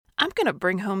I'm going to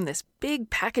bring home this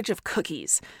big package of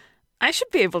cookies. I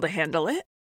should be able to handle it.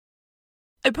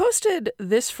 I posted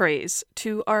this phrase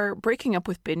to our Breaking Up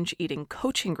with Binge Eating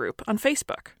coaching group on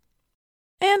Facebook.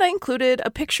 And I included a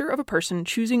picture of a person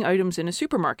choosing items in a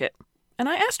supermarket, and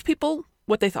I asked people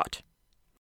what they thought.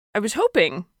 I was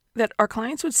hoping that our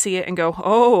clients would see it and go,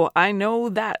 "Oh, I know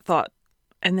that thought."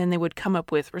 And then they would come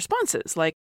up with responses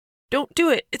like, "Don't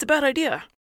do it, it's a bad idea."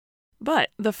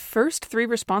 But the first 3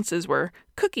 responses were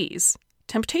cookies,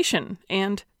 temptation,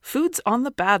 and foods on the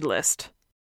bad list.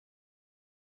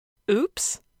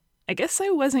 Oops, I guess I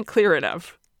wasn't clear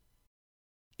enough.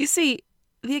 You see,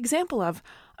 the example of,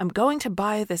 "I'm going to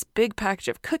buy this big package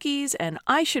of cookies and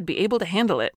I should be able to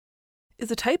handle it,"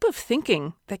 is a type of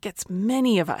thinking that gets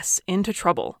many of us into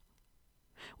trouble.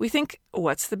 We think,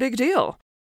 what's the big deal?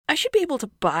 I should be able to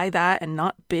buy that and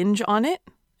not binge on it.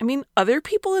 I mean, other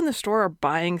people in the store are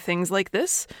buying things like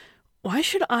this. Why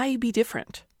should I be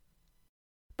different?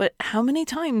 But how many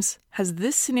times has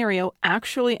this scenario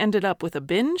actually ended up with a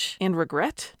binge and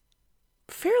regret?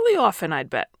 Fairly often,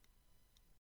 I'd bet.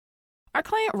 Our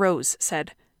client Rose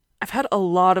said, "I've had a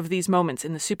lot of these moments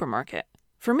in the supermarket.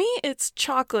 For me, it's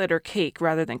chocolate or cake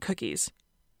rather than cookies.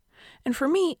 And for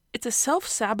me, it's a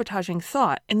self-sabotaging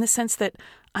thought in the sense that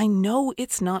I know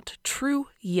it's not true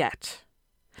yet.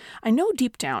 I know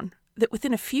deep down that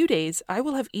within a few days I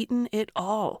will have eaten it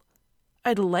all.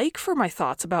 I'd like for my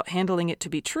thoughts about handling it to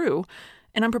be true,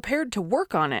 and I'm prepared to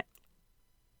work on it.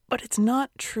 But it's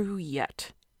not true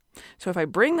yet. So if I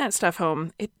bring that stuff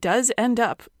home, it does end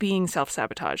up being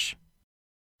self-sabotage."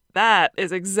 That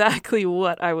is exactly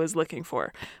what I was looking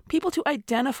for. People to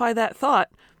identify that thought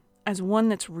as one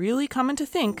that's really common to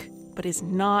think, but is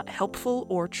not helpful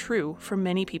or true for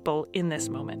many people in this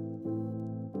moment.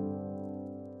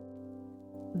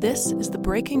 This is the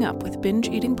Breaking Up with Binge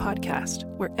Eating podcast,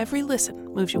 where every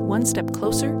listen moves you one step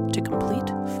closer to complete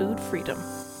food freedom.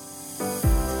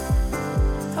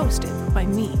 Hosted by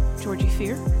me, Georgie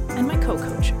Fear, and my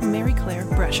co-coach, Mary Claire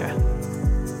Brescia.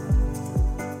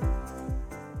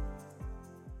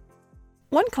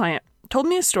 One client told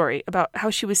me a story about how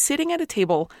she was sitting at a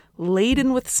table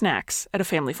laden with snacks at a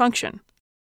family function.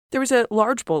 There was a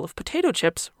large bowl of potato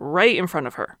chips right in front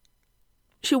of her.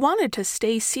 She wanted to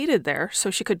stay seated there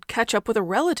so she could catch up with a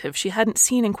relative she hadn't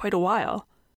seen in quite a while.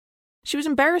 She was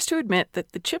embarrassed to admit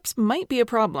that the chips might be a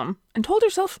problem and told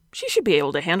herself she should be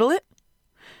able to handle it.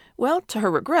 Well, to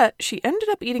her regret, she ended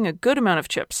up eating a good amount of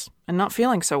chips and not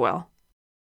feeling so well.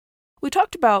 We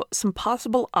talked about some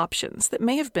possible options that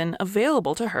may have been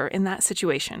available to her in that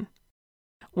situation.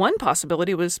 One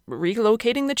possibility was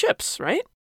relocating the chips, right?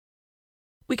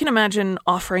 We can imagine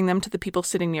offering them to the people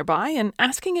sitting nearby and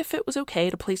asking if it was okay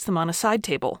to place them on a side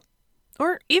table,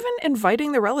 or even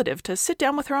inviting the relative to sit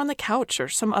down with her on the couch or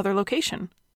some other location.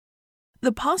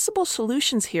 The possible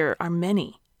solutions here are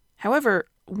many. However,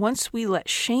 once we let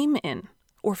shame in,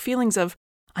 or feelings of,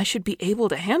 "I should be able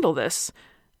to handle this,"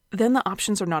 then the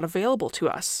options are not available to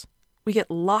us. We get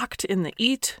locked in the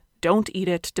eat, don't eat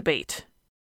it debate.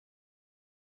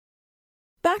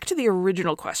 Back to the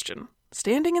original question,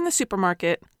 standing in the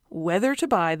supermarket, whether to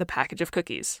buy the package of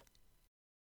cookies.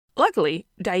 Luckily,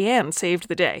 Diane saved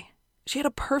the day. She had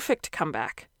a perfect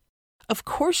comeback. "Of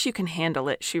course you can handle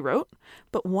it," she wrote,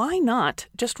 "but why not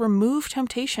just remove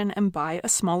temptation and buy a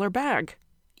smaller bag?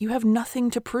 You have nothing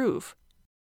to prove."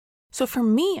 "So for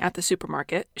me at the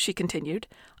supermarket," she continued,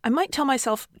 "I might tell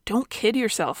myself, don't kid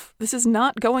yourself, this is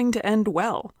not going to end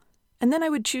well. And then I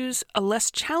would choose a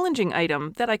less challenging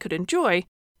item that I could enjoy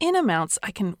in amounts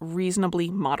I can reasonably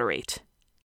moderate."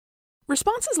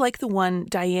 Responses like the one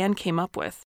Diane came up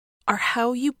with are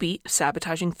how you beat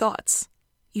sabotaging thoughts.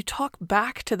 You talk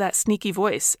back to that sneaky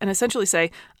voice and essentially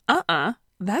say,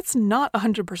 that's not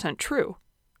 100% true.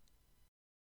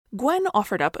 Gwen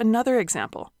offered up another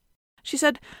example. She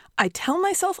said, "I tell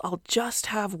myself I'll just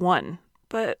have one,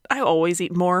 but I always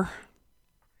eat more."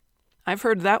 I've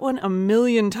heard that one a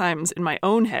million times in my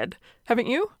own head, haven't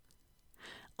you?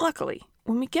 Luckily,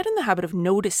 when we get in the habit of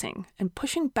noticing and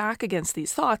pushing back against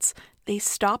these thoughts, they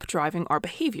stop driving our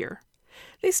behavior.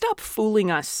 They stop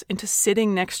fooling us into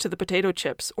sitting next to the potato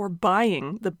chips or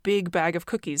buying the big bag of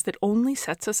cookies that only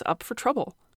sets us up for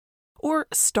trouble. Or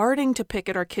starting to pick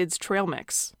at our kids' trail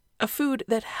mix, a food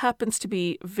that happens to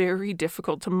be very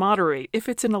difficult to moderate if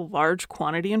it's in a large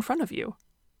quantity in front of you.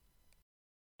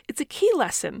 It's a key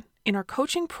lesson in our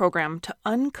coaching program to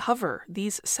uncover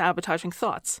these sabotaging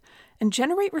thoughts and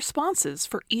generate responses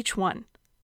for each one.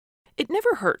 It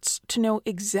never hurts to know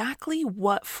exactly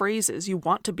what phrases you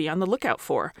want to be on the lookout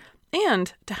for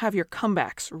and to have your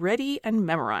comebacks ready and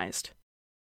memorized.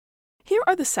 Here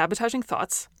are the sabotaging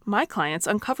thoughts my clients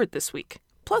uncovered this week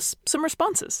plus some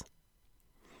responses.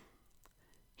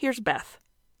 Here's Beth.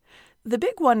 The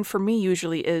big one for me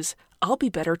usually is, I'll be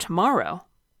better tomorrow.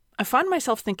 I find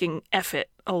myself thinking F it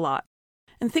a lot,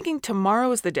 and thinking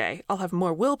tomorrow is the day I'll have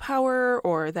more willpower,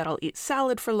 or that I'll eat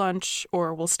salad for lunch,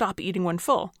 or will stop eating when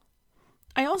full.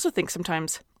 I also think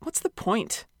sometimes, what's the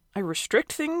point? I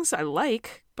restrict things I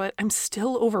like, but I'm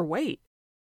still overweight.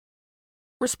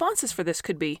 Responses for this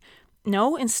could be,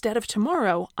 no, instead of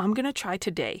tomorrow, I'm going to try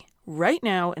today, right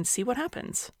now, and see what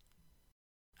happens.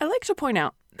 I like to point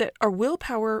out that our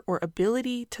willpower or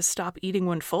ability to stop eating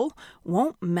when full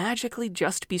won't magically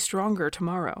just be stronger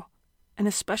tomorrow. And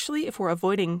especially if we're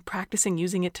avoiding practicing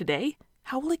using it today,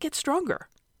 how will it get stronger?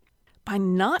 By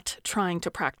not trying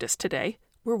to practice today,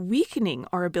 we're weakening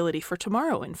our ability for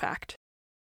tomorrow, in fact.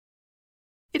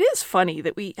 It is funny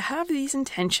that we have these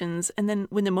intentions, and then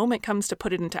when the moment comes to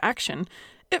put it into action,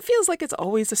 it feels like it's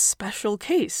always a special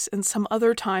case, and some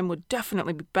other time would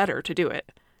definitely be better to do it.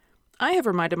 I have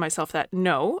reminded myself that,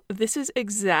 no, this is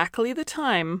exactly the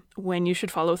time when you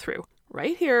should follow through.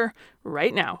 Right here,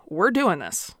 right now, we're doing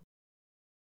this.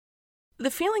 The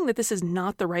feeling that this is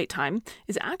not the right time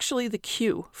is actually the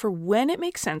cue for when it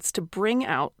makes sense to bring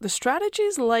out the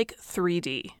strategies like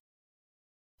 3D.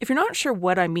 If you're not sure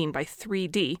what I mean by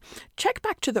 3D, check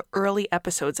back to the early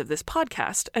episodes of this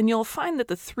podcast and you'll find that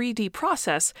the 3D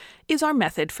process is our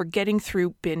method for getting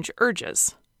through binge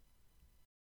urges.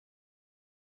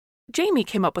 Jamie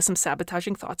came up with some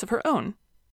sabotaging thoughts of her own.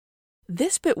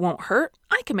 This bit won't hurt,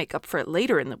 I can make up for it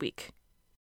later in the week.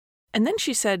 And then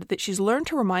she said that she's learned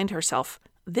to remind herself,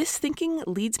 this thinking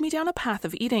leads me down a path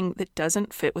of eating that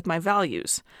doesn't fit with my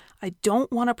values. I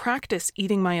don't want to practice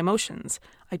eating my emotions.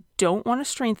 I don't want to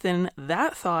strengthen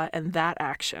that thought and that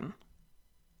action.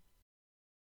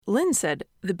 Lynn said,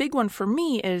 the big one for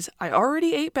me is, I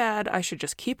already ate bad, I should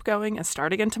just keep going and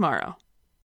start again tomorrow.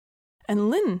 And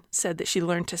Lynn said that she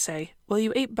learned to say, well,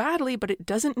 you ate badly, but it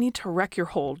doesn't need to wreck your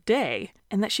whole day,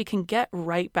 and that she can get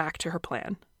right back to her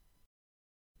plan.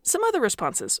 Some other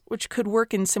responses, which could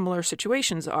work in similar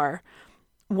situations, are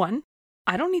 1.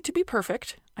 I don't need to be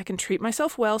perfect. I can treat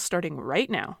myself well starting right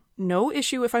now. No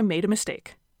issue if I made a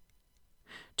mistake.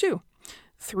 2.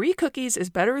 3 cookies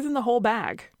is better than the whole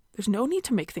bag. There's no need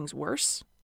to make things worse.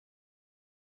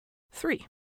 3.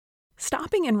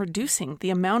 Stopping and reducing the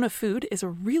amount of food is a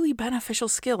really beneficial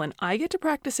skill, and I get to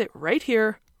practice it right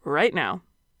here, right now.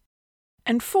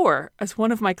 And 4, as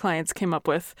one of my clients came up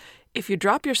with, if you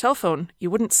dropped your cell phone, you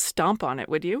wouldn't stomp on it,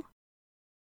 would you?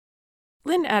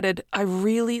 Lynn added, I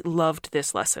really loved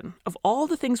this lesson. Of all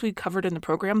the things we covered in the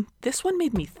program, this one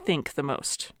made me think the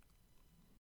most.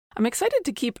 I'm excited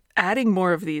to keep adding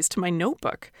more of these to my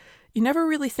notebook. You never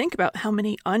really think about how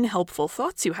many unhelpful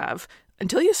thoughts you have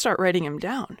until you start writing them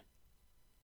down.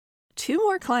 2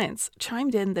 more clients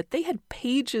chimed in that they had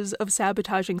pages of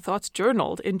sabotaging thoughts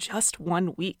journaled in just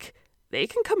 1 week. They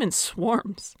can come in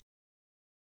swarms.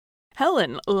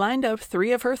 Helen lined up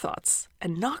 3 of her thoughts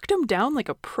and knocked them down like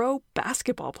a pro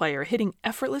basketball player hitting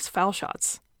effortless foul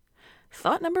shots.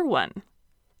 Thought number 1.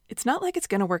 It's not like it's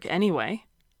going to work anyway.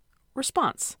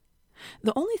 Response.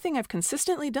 The only thing I've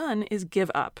consistently done is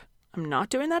give up. I'm not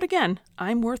doing that again.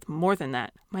 I'm worth more than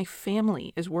that. My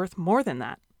family is worth more than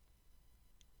that.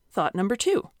 Thought number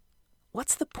 2.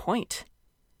 What's the point?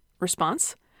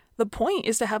 Response. The point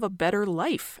is to have a better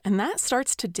life, and that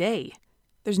starts today.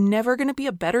 There's never going to be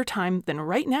a better time than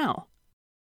right now.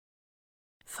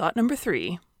 Thought number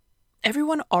 3.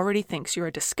 Everyone already thinks you're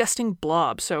a disgusting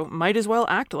blob, so might as well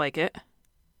act like it.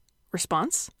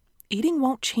 Response. Eating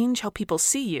won't change how people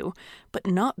see you, but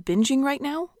not binging right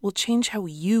now will change how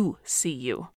you see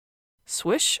you.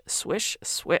 Swish, swish,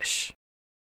 swish.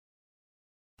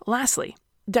 Lastly,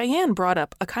 Diane brought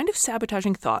up a kind of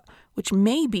sabotaging thought which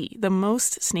may be the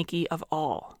most sneaky of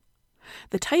all.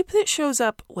 The type that shows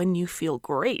up when you feel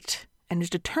great and is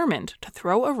determined to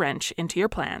throw a wrench into your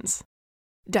plans.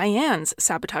 Diane's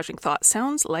sabotaging thought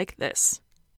sounds like this.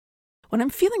 When I'm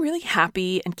feeling really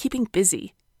happy and keeping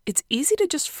busy, it's easy to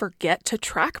just forget to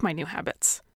track my new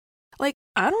habits. Like,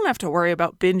 I don't have to worry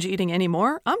about binge eating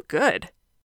anymore, I'm good.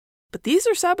 But these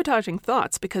are sabotaging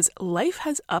thoughts because life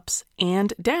has ups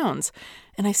and downs,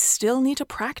 and I still need to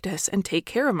practice and take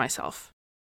care of myself.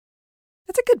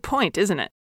 That's a good point, isn't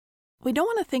it? We don't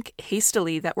want to think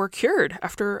hastily that we're cured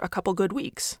after a couple good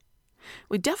weeks.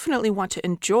 We definitely want to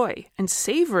enjoy and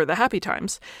savor the happy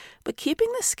times, but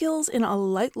keeping the skills in a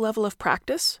light level of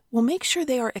practice will make sure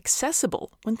they are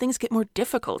accessible when things get more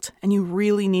difficult and you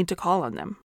really need to call on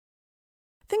them.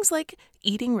 Things like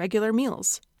eating regular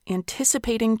meals,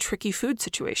 anticipating tricky food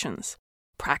situations,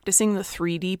 practicing the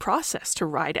 3D process to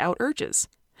ride out urges,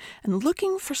 and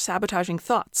looking for sabotaging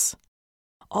thoughts.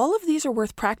 All of these are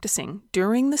worth practicing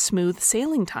during the smooth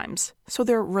sailing times, so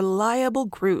they're reliable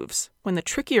grooves when the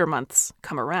trickier months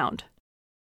come around.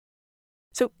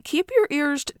 So keep your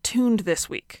ears tuned this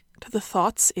week to the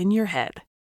thoughts in your head.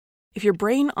 If your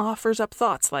brain offers up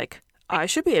thoughts like, I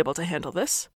should be able to handle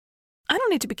this, I don't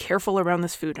need to be careful around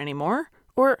this food anymore,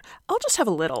 or I'll just have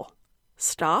a little,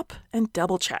 stop and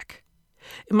double check.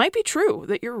 It might be true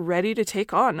that you're ready to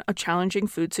take on a challenging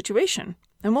food situation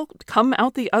and will come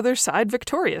out the other side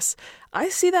victorious. I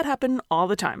see that happen all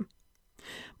the time.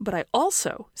 But I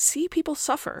also see people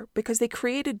suffer because they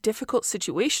created difficult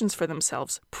situations for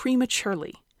themselves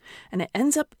prematurely, and it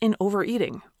ends up in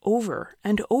overeating over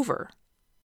and over.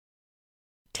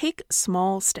 Take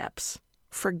small steps.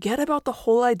 Forget about the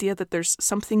whole idea that there's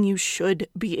something you should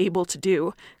be able to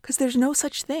do, because there's no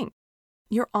such thing.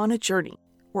 You're on a journey.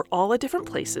 We're all at different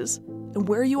places, and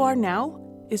where you are now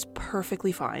is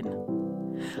perfectly fine.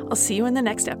 I'll see you in the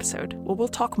next episode, where we'll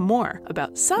talk more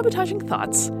about sabotaging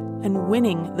thoughts and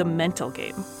winning the mental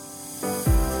game.